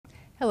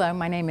Hello,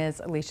 my name is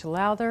Alicia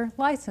Lowther,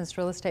 licensed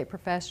real estate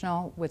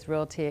professional with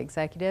Realty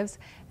Executives,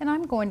 and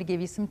I'm going to give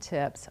you some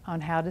tips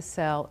on how to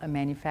sell a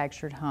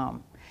manufactured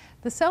home.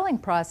 The selling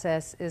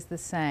process is the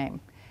same.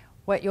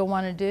 What you'll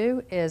want to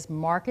do is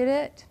market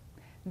it,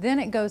 then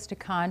it goes to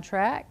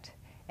contract,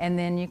 and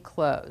then you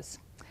close.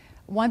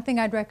 One thing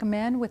I'd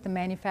recommend with the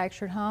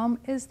manufactured home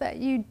is that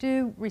you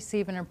do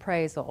receive an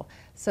appraisal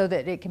so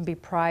that it can be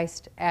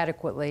priced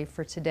adequately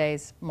for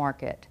today's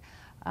market.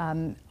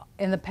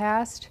 In the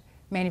past,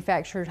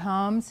 manufactured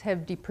homes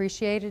have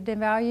depreciated in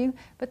value,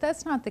 but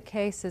that's not the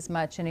case as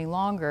much any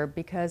longer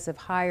because of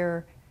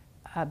higher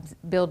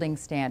building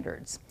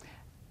standards.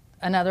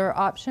 Another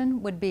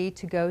option would be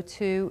to go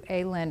to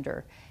a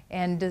lender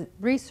and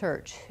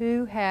research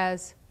who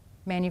has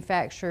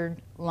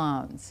manufactured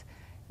loans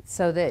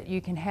so that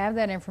you can have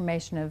that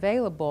information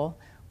available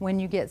when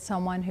you get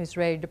someone who's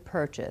ready to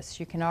purchase.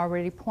 You can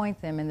already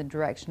point them in the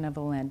direction of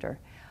a lender.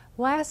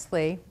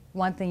 Lastly,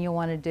 one thing you'll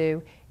want to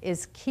do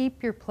is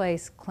keep your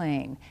place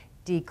clean.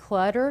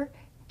 Declutter,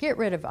 get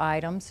rid of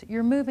items.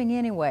 You're moving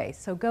anyway,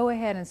 so go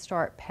ahead and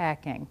start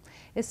packing.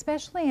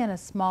 Especially in a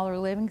smaller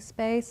living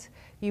space,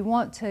 you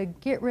want to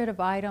get rid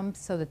of items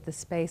so that the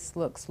space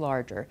looks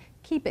larger.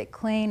 Keep it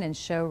clean and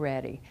show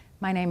ready.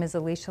 My name is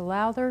Alicia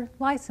Lowther,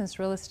 licensed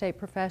real estate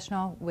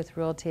professional with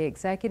Realty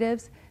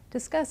Executives,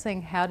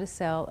 discussing how to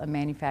sell a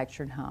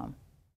manufactured home.